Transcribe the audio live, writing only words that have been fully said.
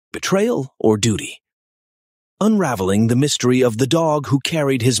Betrayal or duty? Unraveling the mystery of the dog who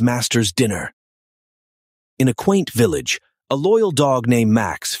carried his master's dinner. In a quaint village, a loyal dog named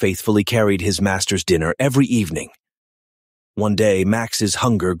Max faithfully carried his master's dinner every evening. One day, Max's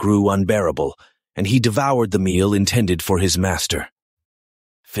hunger grew unbearable, and he devoured the meal intended for his master.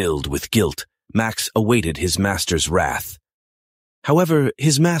 Filled with guilt, Max awaited his master's wrath. However,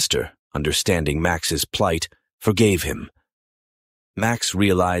 his master, understanding Max's plight, forgave him. Max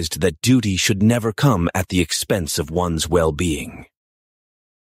realized that duty should never come at the expense of one's well-being.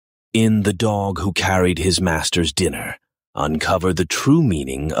 In The Dog Who Carried His Master's Dinner, uncover the true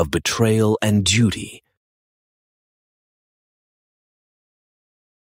meaning of betrayal and duty